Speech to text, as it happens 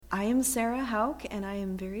I am Sarah Hauk, and I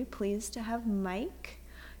am very pleased to have Mike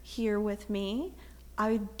here with me.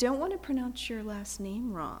 I don't want to pronounce your last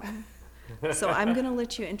name wrong, so I'm going to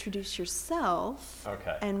let you introduce yourself.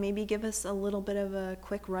 Okay. And maybe give us a little bit of a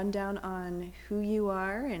quick rundown on who you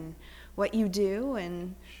are and what you do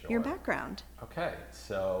and your background. Okay,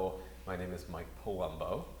 so my name is Mike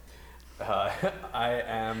Palumbo. I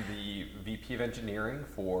am the VP of Engineering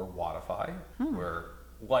for Wodify. We're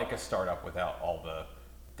like a startup without all the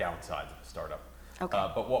downsides of a startup.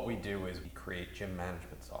 Okay. But what we do is we create gym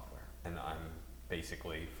management software. And I'm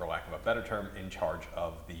basically, for lack of a better term, in charge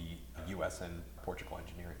of the US and Portugal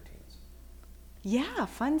engineering teams. Yeah,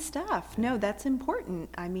 fun stuff. No, that's important.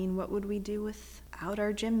 I mean, what would we do without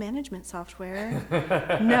our gym management software?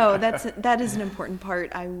 No, that is an important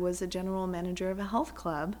part. I was a general manager of a health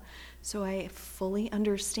club, so I fully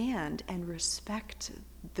understand and respect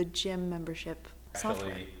the gym membership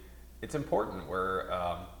software. Actually, it's important. We're,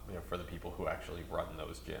 for the people who actually run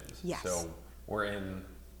those gyms. Yes. So we're in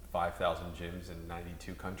 5,000 gyms in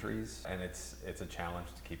 92 countries, and it's a challenge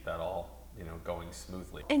to keep that all going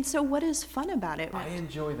smoothly. And so what is fun about it? I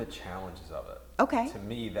enjoy the challenges of it. Okay. To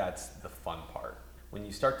me, that's the fun part. When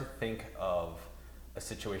you start to think of a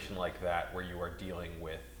situation like that where you are dealing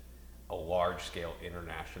with a large-scale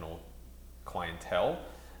international clientele,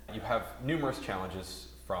 you have numerous challenges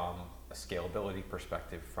from a scalability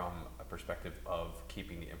perspective, from a perspective of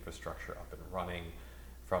keeping the infrastructure up and running,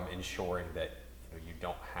 from ensuring that you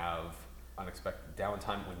don't have unexpected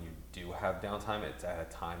downtime. When you do have downtime, it's at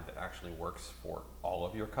a time that actually works for all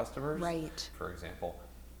of your customers. Right. For example,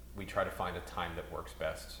 we try to find a time that works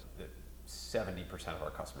best. That 70% of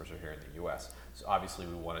our customers are here in the US. So obviously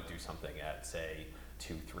we want to do something at, say,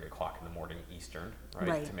 2, 3 o'clock in the morning Eastern,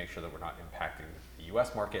 right? To make sure that we're not impacting the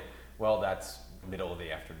US market. Well, that's middle of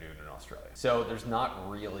the afternoon in Australia. So there's not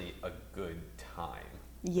really a good time.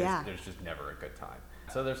 Yeah. There's just never a good time.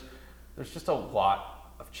 So there's just a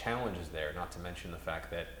lot of challenges there, not to mention the fact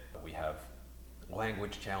that we have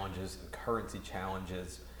language challenges and currency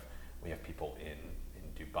challenges. We have people in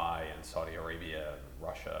Dubai and Saudi Arabia and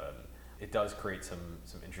Russia. And it does create some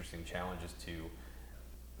interesting challenges to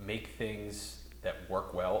make things that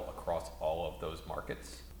work well across all of those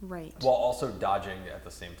markets. Right. While also dodging at the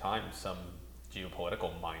same time some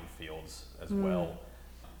geopolitical minefields as well.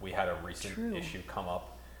 We had a recent issue come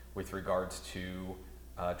up with regards to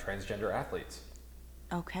transgender athletes.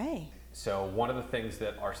 Okay. So one of the things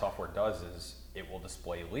that our software does is it will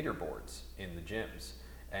display leaderboards in the gyms.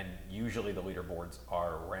 And usually the leaderboards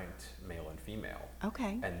are ranked male and female.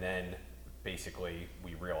 Okay. And then basically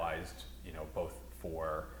we realized, both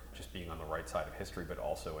for just being on the right side of history, but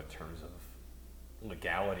also in terms of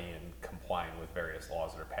legality and complying with various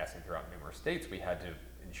laws that are passing throughout numerous states, we had to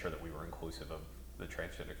ensure that we were inclusive of the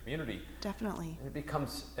transgender community. Definitely. And it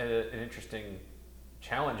becomes an interesting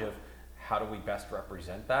challenge of how do we best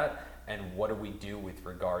represent that, and what do we do with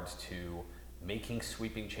regards to making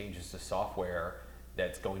sweeping changes to software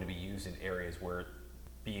that's going to be used in areas where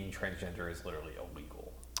being transgender is literally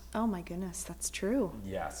illegal. Oh my goodness, that's true.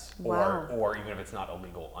 Yes. Wow. Or even if it's not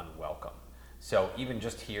illegal, unwelcome. So even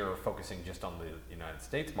just here, focusing just on the United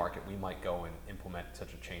States market, we might go and implement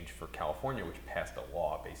such a change for California, which passed a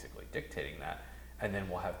law basically dictating that. And then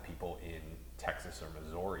we'll have people in Texas or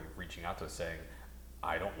Missouri reaching out to us saying,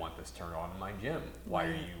 I don't want this turned on in my gym. Why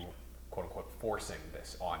are you, quote unquote, forcing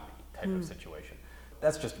this on me type of situation?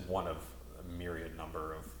 That's just one of a myriad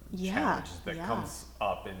number of challenges that comes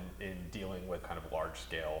up in dealing with kind of large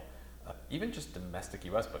scale, even just domestic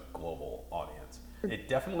US, but global audience. It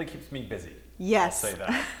definitely keeps me busy. Yes. I'll say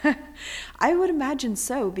that. I would imagine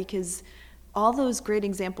so, because all those great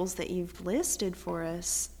examples that you've listed for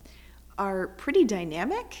us are pretty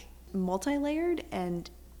dynamic, multi-layered,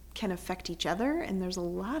 and can affect each other, and there's a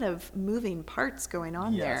lot of moving parts going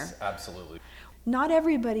on there. Yes, absolutely. Not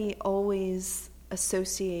everybody always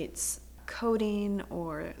associates coding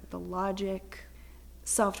or the logic,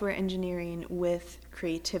 software engineering with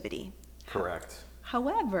creativity. Correct.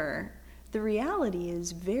 However, the reality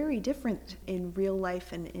is very different in real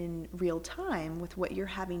life and in real time with what you're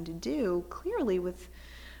having to do. Clearly, with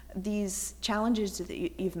these challenges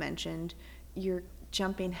that you've mentioned, you're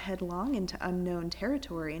jumping headlong into unknown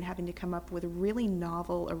territory and having to come up with really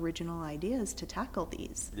novel, original ideas to tackle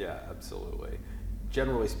these. Yeah, absolutely.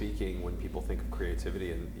 Generally speaking, when people think of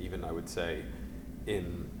creativity, and even I would say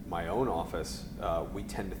in my own office, we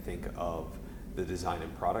tend to think of the design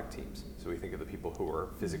and product teams. So we think of the people who are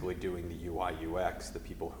physically doing the UI UX, the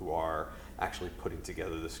people who are actually putting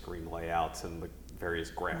together the screen layouts and the various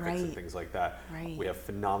graphics and things like that. Right. We have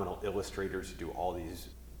phenomenal illustrators who do all these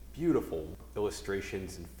beautiful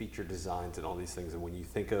illustrations and feature designs and all these things. And when you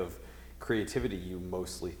think of creativity, you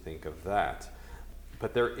mostly think of that.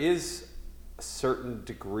 But there is a certain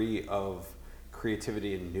degree of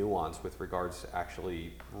creativity and nuance with regards to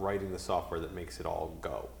actually writing the software that makes it all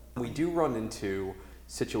go. We do run into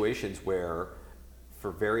situations where,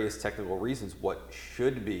 for various technical reasons, what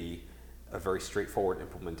should be a very straightforward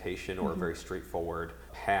implementation or a very straightforward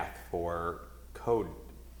path for code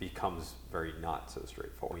becomes very not so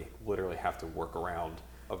straightforward. We literally have to work around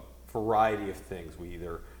a variety of things. We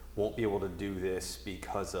either won't be able to do this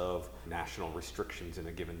because of national restrictions in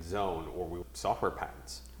a given zone, or software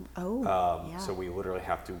patents. Yeah. So we literally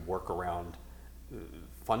have to work around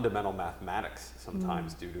fundamental mathematics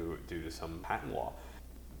sometimes due to some patent law.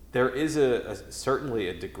 There is certainly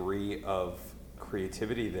a degree of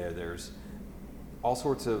creativity there. There's all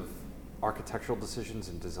sorts of architectural decisions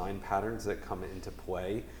and design patterns that come into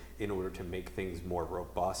play in order to make things more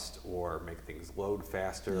robust or make things load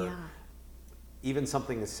faster. Yeah. Even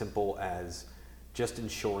something as simple as just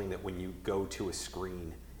ensuring that when you go to a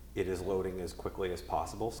screen, it is loading as quickly as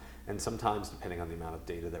possible. And sometimes, depending on the amount of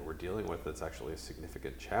data that we're dealing with, that's actually a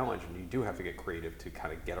significant challenge, and you do have to get creative to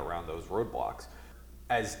kind of get around those roadblocks.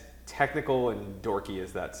 As technical and dorky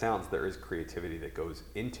as that sounds, there is creativity that goes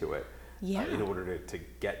into it in order to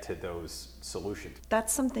get to those solutions.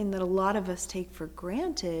 That's something that a lot of us take for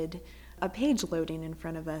granted, a page loading in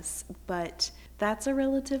front of us, but that's a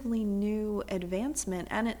relatively new advancement,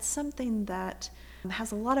 and it's something that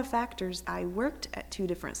has a lot of factors. I worked at 2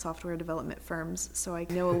 different software development firms, so I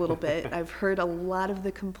know a little bit. I've heard a lot of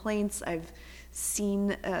the complaints. I've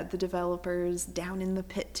seen the developers down in the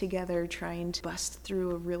pit together trying to bust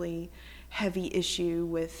through a really heavy issue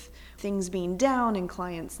with things being down and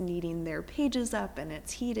clients needing their pages up, and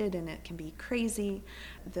it's heated and it can be crazy.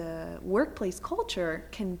 The workplace culture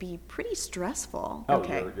can be pretty stressful. Oh,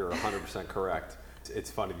 you're 100% correct. It's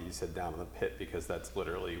funny that you said down in the pit, because that's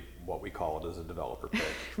literally what we call it as a developer pit.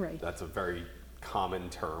 Right. That's a very common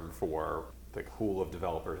term for the pool of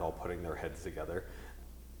developers all putting their heads together.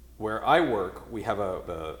 Where I work, we have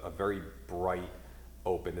a very bright,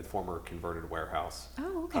 open, and former converted warehouse.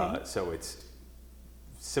 Oh, okay. So it's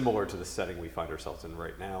similar to the setting we find ourselves in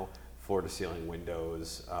right now. Floor-to-ceiling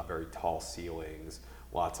windows, very tall ceilings,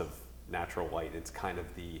 lots of natural light. It's kind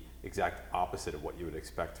of the exact opposite of what you would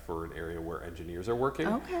expect for an area where engineers are working.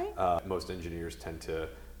 Okay. Most engineers tend to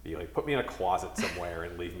be like, put me in a closet somewhere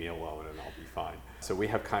and leave me alone and I'll be fine. So we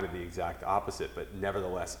have kind of the exact opposite, but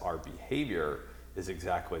nevertheless our behavior is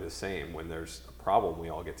exactly the same. When there's a problem, we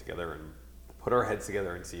all get together and put our heads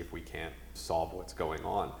together and see if we can't solve what's going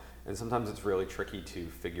on. And sometimes it's really tricky to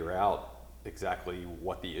figure out exactly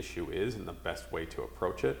what the issue is and the best way to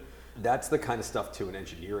approach it. That's the kind of stuff to an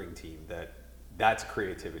engineering team that's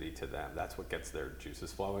creativity to them. That's what gets their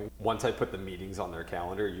juices flowing. Once I put the meetings on their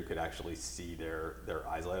calendar, you could actually see their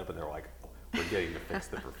eyes light up, and they're like, oh, we're getting to fix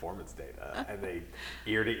the performance data. And they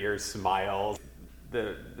ear-to-ear smile.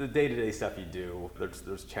 The day-to-day stuff you do,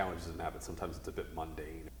 there's challenges in that, but sometimes it's a bit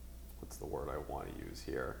mundane. What's the word I want to use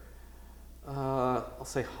here? I'll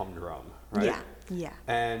say humdrum, right? Yeah.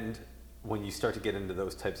 And when you start to get into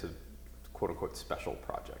those types of quote-unquote special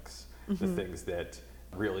projects, the things that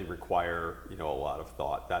really require a lot of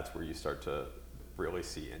thought, that's where you start to really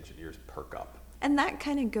see engineers perk up. And that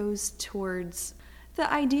kind of goes towards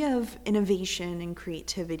the idea of innovation and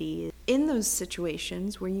creativity. In those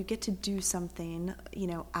situations where you get to do something,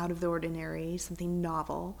 out of the ordinary, something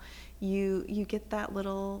novel, you get that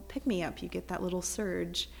little pick-me-up, you get that little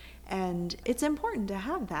surge. And it's important to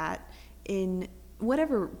have that in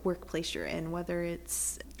whatever workplace you're in, whether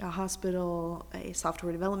it's a hospital, a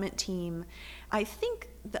software development team. I think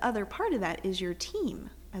the other part of that is your team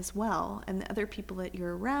as well, and the other people that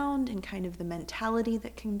you're around, and kind of the mentality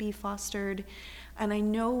that can be fostered. And I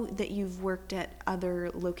know that you've worked at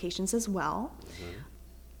other locations as well.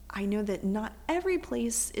 I know that not every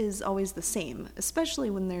place is always the same, especially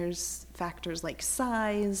when there's factors like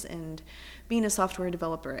size, and being a software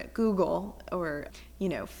developer at Google or,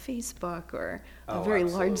 Facebook or a very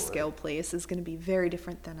large scale place is going to be very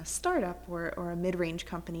different than a startup or a mid-range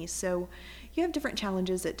company. So you have different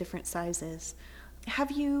challenges at different sizes.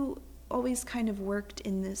 Have you always kind of worked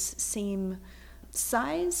in this same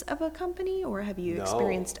size of a company, or have you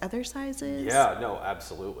experienced other sizes? Yeah, no,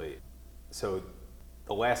 absolutely. So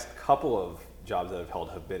the last couple of jobs that I've held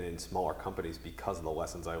have been in smaller companies because of the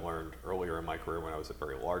lessons I learned earlier in my career when I was at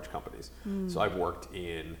very large companies. So I've worked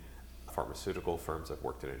in pharmaceutical firms, I've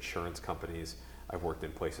worked in insurance companies, I've worked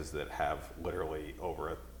in places that have literally over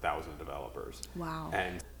 1,000 developers. Wow.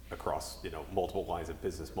 And across multiple lines of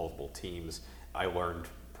business, multiple teams, I learned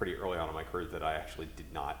pretty early on in my career that I actually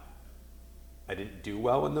I didn't do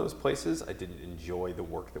well in those places. I didn't enjoy the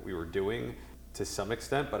work that we were doing to some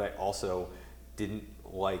extent, but I also didn't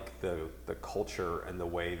like the culture and the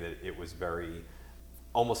way that it was very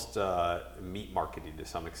almost meat marketing to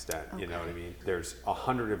some extent. You know what I mean? There's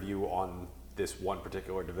 100 of you on this one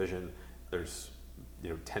particular division. There's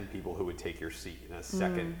 10 people who would take your seat in a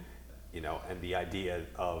second. And the idea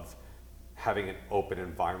of having an open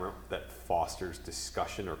environment that fosters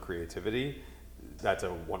discussion or creativity, that's a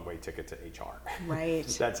one-way ticket to HR. Right.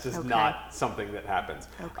 That's just not something that happens.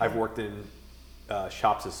 Okay. I've worked in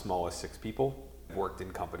shops as small as 6 people. I've worked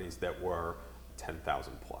in companies that were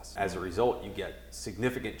 10,000 plus. As a result, you get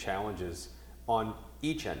significant challenges on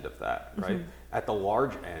each end of that, right? At the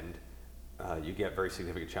large end, you get very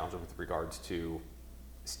significant challenges with regards to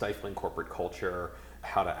stifling corporate culture,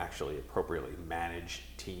 how to actually appropriately manage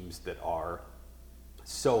teams that are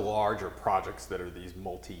so large, or projects that are these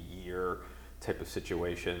multi-year type of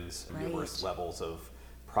situations, numerous levels of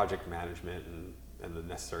project management and the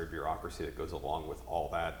necessary bureaucracy that goes along with all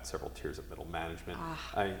that, several tiers of middle management.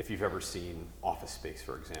 I mean, if you've ever seen Office Space,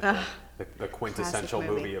 for example, the quintessential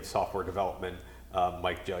movie of software development,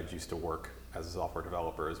 Mike Judge used to work as a software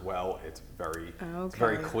developer as well. It's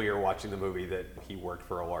very clear watching the movie that he worked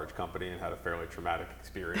for a large company and had a fairly traumatic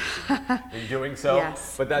experience in doing so.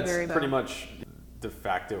 Yes, but that's pretty much de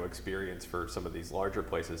facto experience for some of these larger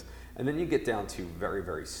places. And then you get down to very,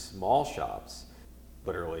 very small shops,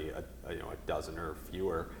 literally a dozen or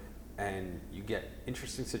fewer, and you get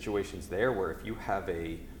interesting situations there where if you have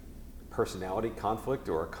a personality conflict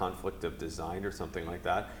or a conflict of design or something like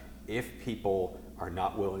that, if people are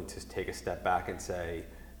not willing to take a step back and say,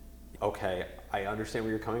 okay, I understand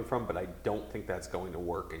where you're coming from, but I don't think that's going to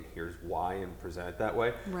work, and here's why, and present it that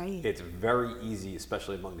way. Right. It's very easy,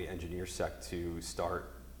 especially among the engineer sect, to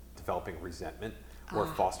start developing resentment or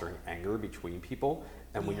fostering anger between people.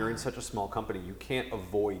 And when you're in such a small company, you can't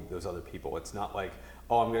avoid those other people. It's not like,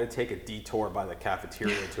 oh, I'm going to take a detour by the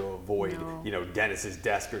cafeteria to avoid, Dennis's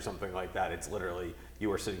desk or something like that. It's literally, you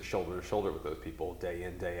are sitting shoulder to shoulder with those people day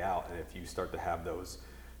in, day out. And if you start to have those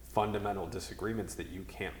fundamental disagreements that you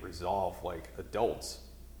can't resolve like adults,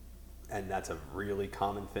 and that's a really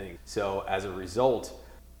common thing. So as a result,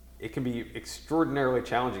 it can be extraordinarily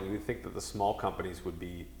challenging. You would think that the small companies would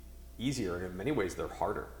be easier, and in many ways they're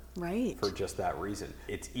harder. Right. For just that reason.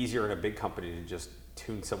 It's easier in a big company to just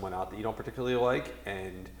tune someone out that you don't particularly like,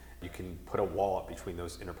 and you can put a wall up between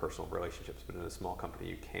those interpersonal relationships, but in a small company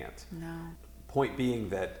you can't. No. Point being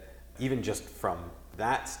that even just from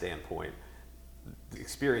that standpoint, the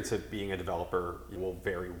experience of being a developer will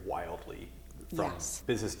vary wildly from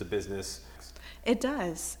business to business. It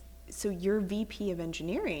does. So you're VP of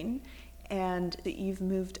engineering, and you've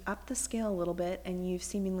moved up the scale a little bit, and you've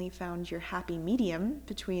seemingly found your happy medium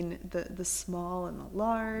between the small and the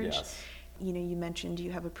large. Yes. You mentioned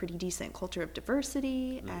you have a pretty decent culture of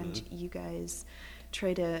diversity, and you guys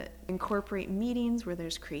try to incorporate meetings where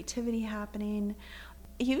there's creativity happening.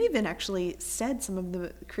 You even actually said some of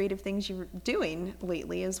the creative things you're doing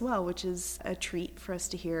lately as well, which is a treat for us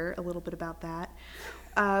to hear a little bit about that.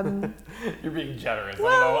 You're being generous.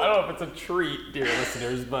 Well, I don't know if it's a treat, dear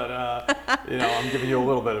listeners, but I'm giving you a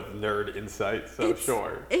little bit of nerd insight. So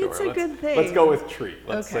sure. It's a good thing. Let's go with treat.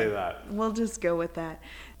 Let's say that. We'll just go with that.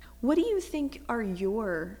 What do you think are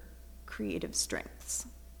your creative strengths?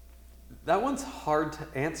 That one's hard to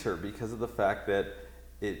answer because of the fact that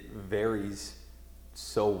it varies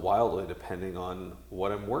so wildly depending on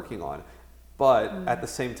what I'm working on. But at the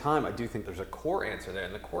same time, I do think there's a core answer there,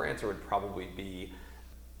 and the core answer would probably be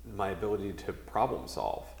my ability to problem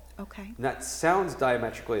solve. Okay. And that sounds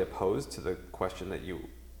diametrically opposed to the question that you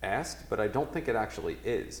asked, but I don't think it actually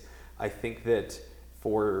is. I think that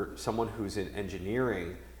for someone who's in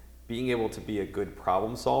engineering, being able to be a good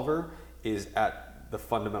problem solver is at the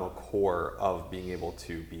fundamental core of being able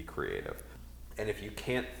to be creative. And if you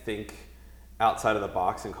can't think outside of the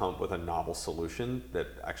box and come up with a novel solution that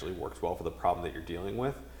actually works well for the problem that you're dealing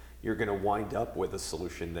with, you're going to wind up with a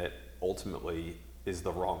solution that ultimately is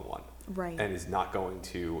the wrong one. Right. And is not going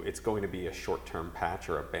to, it's going to be a short-term patch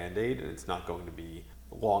or a band-aid, and it's not going to be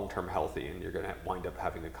long-term healthy, and you're going to wind up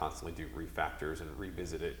having to constantly do refactors and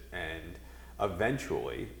revisit it. And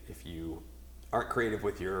eventually, if you aren't creative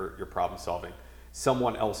with your problem solving,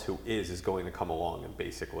 someone else who is going to come along and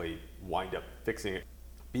basically wind up fixing it.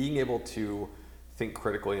 Being able to think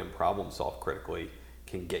critically and problem solve critically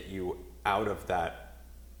can get you out of that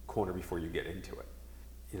corner before you get into it.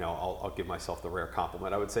 I'll give myself the rare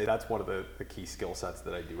compliment. I would say that's one of the key skill sets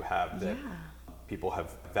that I do have that people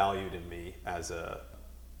have valued in me as a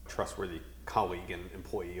trustworthy colleague and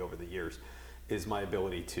employee over the years, is my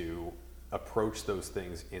ability to approach those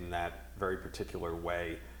things in that very particular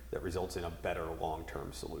way that results in a better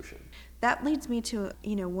long-term solution. That leads me to,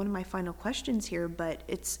 one of my final questions here, but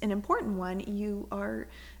it's an important one. You are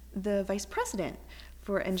the vice president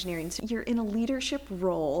for engineering. So you're in a leadership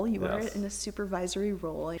role. You are in a supervisory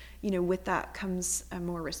role. With that comes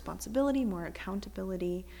more responsibility, more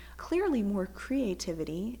accountability, clearly more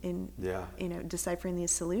creativity in, deciphering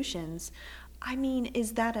these solutions. I mean,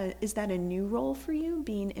 is that a new role for you,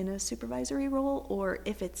 being in a supervisory role? Or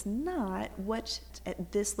if it's not, what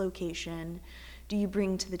at this location do you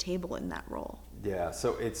bring to the table in that role? Yeah,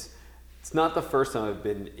 so it's not the first time I've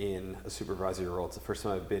been in a supervisory role. It's the first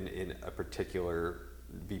time I've been in a particular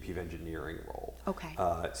VP of engineering role. Okay.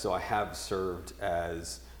 So I have served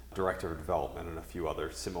as director of development and a few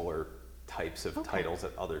other similar types of titles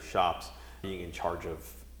at other shops, being in charge of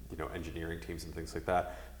engineering teams and things like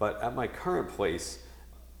that. But at my current place,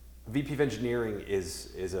 VP of engineering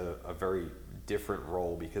is a very different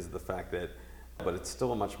role because of the fact that, but it's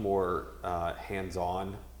still a much more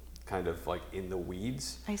hands-on, kind of like in the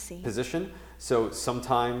weeds position. So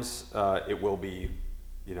sometimes it will be,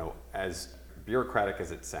 as bureaucratic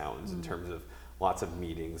as it sounds in terms of lots of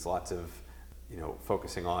meetings, lots of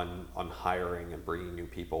focusing on hiring and bringing new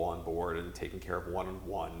people on board and taking care of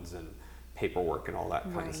one-on-ones and paperwork and all that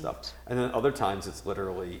kind of stuff. And then other times it's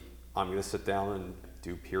literally, I'm going to sit down and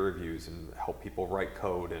do peer reviews and help people write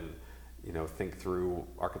code and think through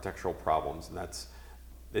architectural problems, and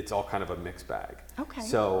it's all kind of a mixed bag. Okay.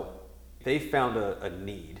 So they found a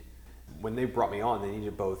need. When they brought me on, they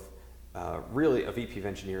needed both really a VP of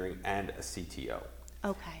engineering and a CTO.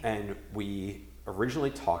 Okay. And we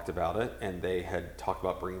originally talked about it, and they had talked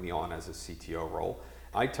about bringing me on as a CTO role.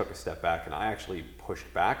 I took a step back and I actually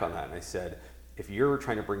pushed back on that, and I said, if you're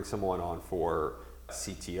trying to bring someone on for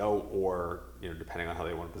CTO or, depending on how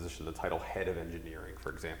they want to position the title, head of engineering,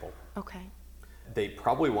 for example. Okay. They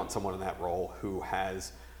probably want someone in that role who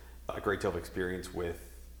has a great deal of experience with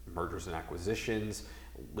mergers and acquisitions,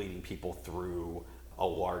 leading people through a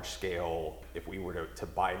large scale, if we were to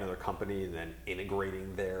buy another company and then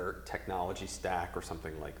integrating their technology stack or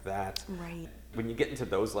something like that. Right. When you get into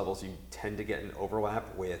those levels, you tend to get an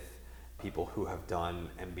overlap with people who have done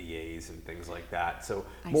MBAs and things like that. So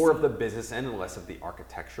more of the business end and less of the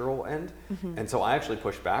architectural end. Mm-hmm. And so I actually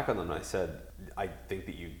pushed back on them and I said, I think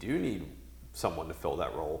that you do need someone to fill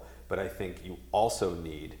that role, but I think you also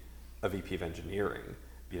need a VP of engineering,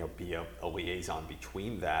 be a liaison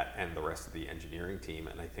between that and the rest of the engineering team.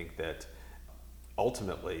 And I think that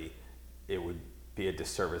ultimately it would be a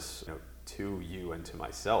disservice to you and to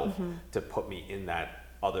myself to put me in that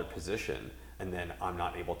other position, and then I'm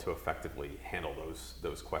not able to effectively handle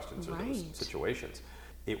those questions or those situations.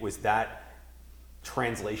 It was that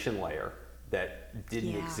translation layer that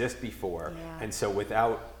didn't exist before. Yeah. And so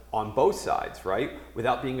without, on both sides, right,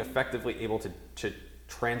 without being effectively able to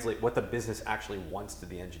translate what the business actually wants to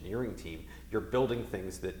the engineering team, you're building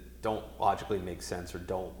things that don't logically make sense or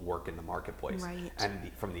don't work in the marketplace. Right.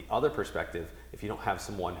 And from the other perspective, if you don't have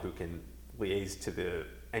someone who can liaise to the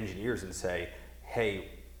engineers and say, hey,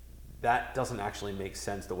 that doesn't actually make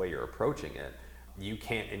sense the way you're approaching it, you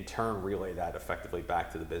can't in turn relay that effectively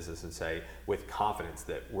back to the business and say with confidence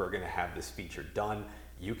that we're going to have this feature done.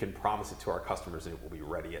 You can promise it to our customers and it will be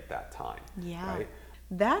ready at that time. Yeah. Right?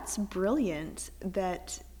 That's brilliant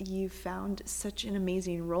that you found such an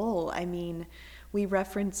amazing role. I mean, we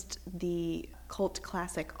referenced the cult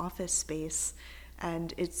classic Office Space,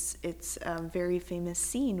 and it's a very famous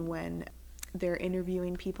scene when they're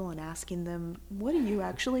interviewing people and asking them, what do you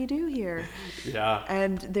actually do here? Yeah.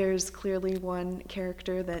 And there's clearly one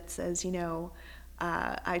character that says,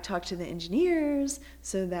 I talk to the engineers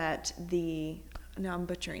so that now I'm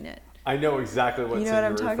butchering it. I know exactly what you're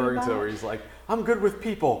referring to, where he's like, I'm good with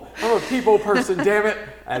people. I'm a people person, damn it.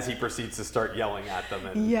 As he proceeds to start yelling at them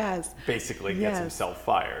and basically gets himself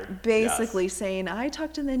fired. Basically saying, I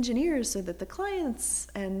talk to the engineers so that the clients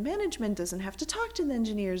and management doesn't have to talk to the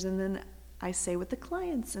engineers. And then I say what the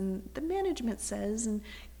clients and the management says and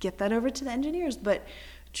get that over to the engineers. But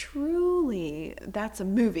truly, that's a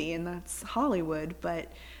movie and that's Hollywood.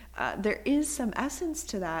 But there is some essence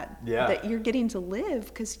to that that you're getting to live,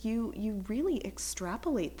 because you really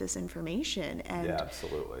extrapolate this information and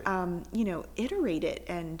absolutely. Iterate it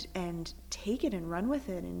and take it and run with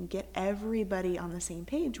it and get everybody on the same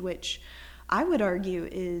page, which I would argue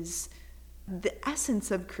is the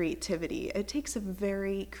essence of creativity. It takes a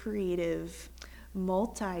very creative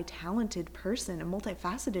multi-talented person, a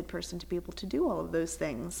multifaceted person to be able to do all of those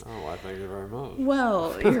things. Oh, I thank you very much.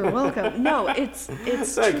 Well, you're welcome. No, it's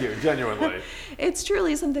Thank you, genuinely. it's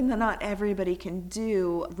truly something that not everybody can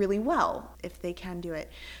do really well, if they can do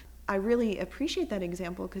it. I really appreciate that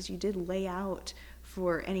example because you did lay out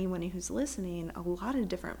for anyone who's listening a lot of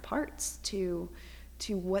different parts to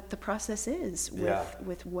what the process is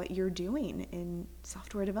with what you're doing in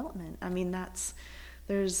software development. I mean,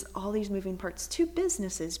 there's all these moving parts to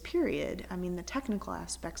businesses, period. I mean, the technical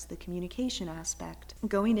aspects, the communication aspect.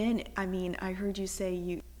 Going in, I mean, I heard you say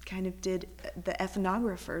you kind of did the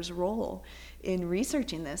ethnographer's role in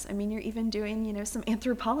researching this. I mean, you're even doing, some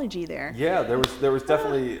anthropology there. Yeah, there was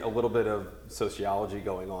definitely a little bit of sociology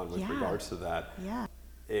going on with regards to that. Yeah.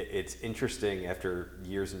 It's interesting after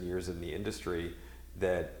years and years in the industry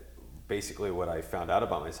that basically what I found out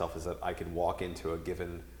about myself is that I could walk into a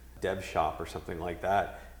given dev shop or something like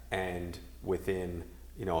that and within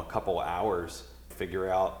a couple hours figure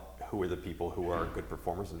out who are the people who are good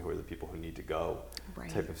performers and who are the people who need to go,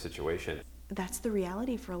 type of situation. That's the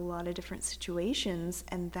reality for a lot of different situations,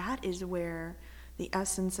 and that is where the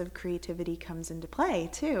essence of creativity comes into play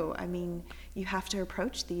too. I mean, you have to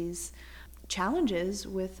approach these challenges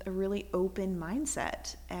with a really open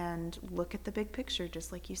mindset and look at the big picture,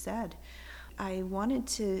 just like you said. I wanted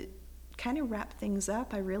to kind of wrap things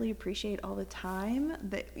up. I really appreciate all the time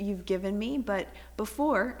that you've given me, but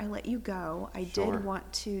before I let you go, I did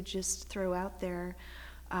want to just throw out there,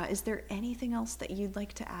 is there anything else that you'd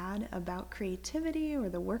like to add about creativity or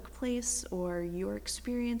the workplace or your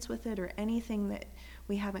experience with it, or anything that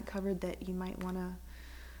we haven't covered that you might want to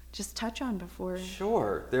just touch on before?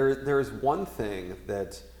 Sure. There's one thing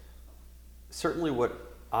that certainly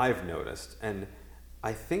what I've noticed, and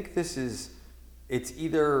I think it's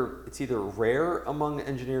either rare among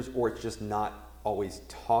engineers or it's just not always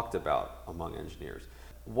talked about among engineers.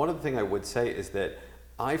 One of the things I would say is that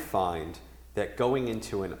I find that going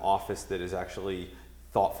into an office that is actually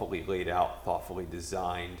thoughtfully laid out, thoughtfully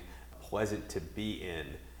designed, pleasant to be in,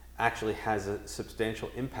 actually has a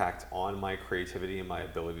substantial impact on my creativity and my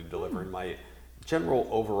ability to deliver and my general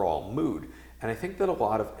overall mood. And I think that a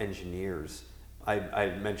lot of engineers, I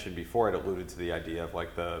mentioned before, I'd alluded to the idea of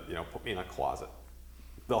like put me in a closet.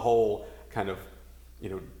 The whole kind of,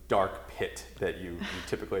 dark pit that you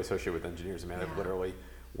typically associate with engineers. I mean, I've literally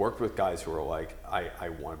worked with guys who are like, I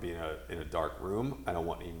want to be in a dark room. I don't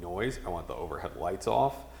want any noise. I want the overhead lights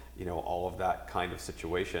off, all of that kind of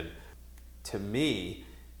situation. To me,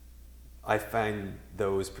 I find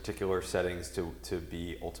those particular settings to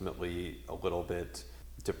be ultimately a little bit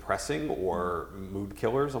depressing or mood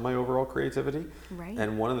killers on my overall creativity. Right.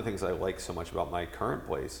 And one of the things I like so much about my current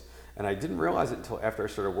place, and I didn't realize it until after I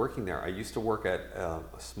started working there, I used to work at a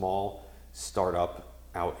small startup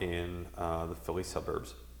out in the Philly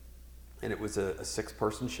suburbs. And it was a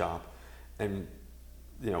 6-person shop. And,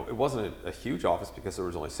 it wasn't a huge office because there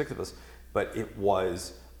was only 6 of us, but it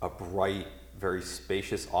was a bright, very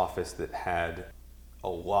spacious office that had a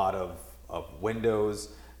lot of windows,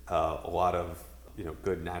 a lot of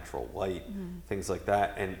good natural light, things like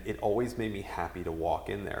that, and it always made me happy to walk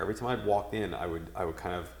in there. Every time I'd walk in, I would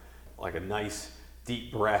kind of like a nice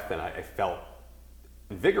deep breath, and I felt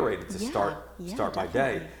invigorated to start my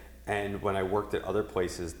day. And when I worked at other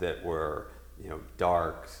places that were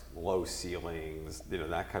dark, low ceilings,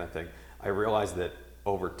 that kind of thing, I realized that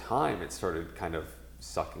over time it started kind of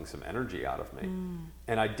sucking some energy out of me.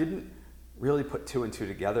 And I didn't really put 2 and 2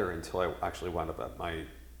 together until I actually wound up at my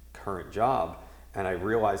current job, and I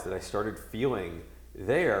realized that I started feeling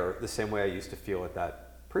there the same way I used to feel at that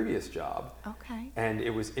previous job. Okay. And it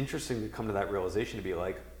was interesting to come to that realization, to be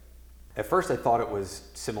like, at first I thought it was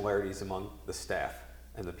similarities among the staff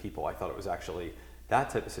and the people. I thought it was actually that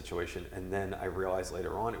type of situation, and then I realized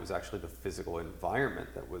later on it was actually the physical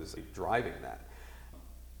environment that was driving that.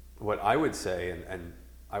 What I would say, and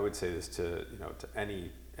I would say this to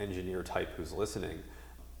any engineer type who's listening,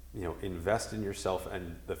 invest in yourself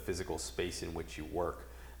and the physical space in which you work.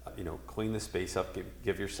 Clean the space up.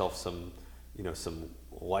 Give yourself some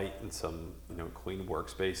light and some clean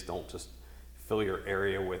workspace. Don't just fill your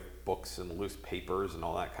area with books and loose papers and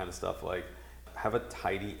all that kind of stuff. Like, have a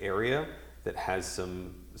tidy area that has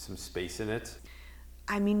some space in it.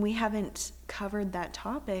 I mean, we haven't covered that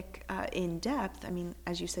topic in depth. I mean,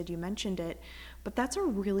 as you said, you mentioned it, but that's a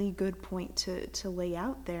really good point to lay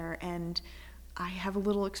out there. And I have a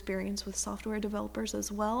little experience with software developers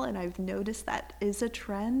as well, and I've noticed that is a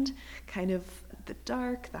trend, kind of the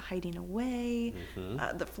dark, the hiding away,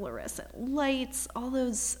 the fluorescent lights, all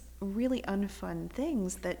those really unfun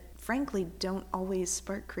things that frankly don't always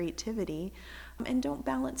spark creativity, and don't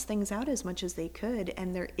balance things out as much as they could.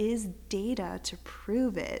 And there is data to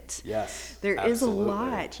prove it. Yes, There is a absolutely.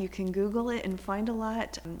 lot. You can Google it and find a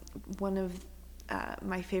lot. One of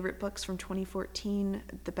my favorite books from 2014,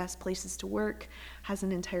 The Best Places to Work, has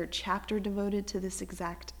an entire chapter devoted to this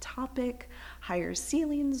exact topic. Higher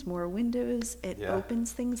ceilings, more windows. It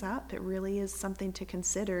opens things up. It really is something to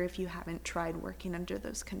consider if you haven't tried working under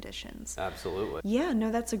those conditions. Absolutely. Yeah,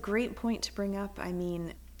 no, that's a great point to bring up. I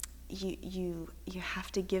mean, you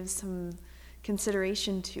have to give some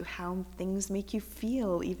consideration to how things make you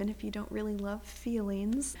feel, even if you don't really love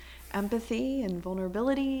feelings. Empathy and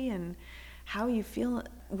vulnerability and how you feel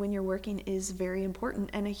when you're working is very important,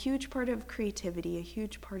 and a huge part of creativity, a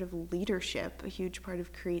huge part of leadership, a huge part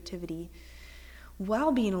of creativity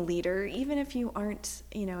while being a leader, even if you aren't,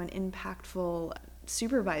 an impactful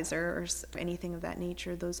supervisor or anything of that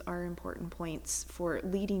nature. Those are important points for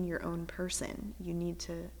leading your own person. You need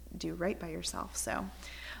to do right by yourself. So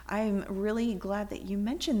I'm really glad that you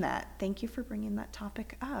mentioned that. Thank you for bringing that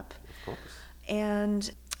topic up. Of course.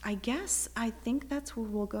 And I think that's where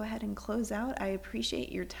we'll go ahead and close out. I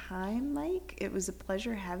appreciate your time, Mike. It was a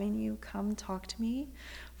pleasure having you come talk to me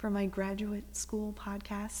for my graduate school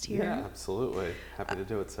podcast here. Yeah, absolutely. Happy to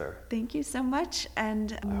do it, Sarah. Thank you so much.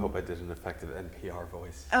 And I hope I did an effective NPR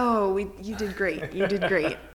voice. oh, you did great. You did great.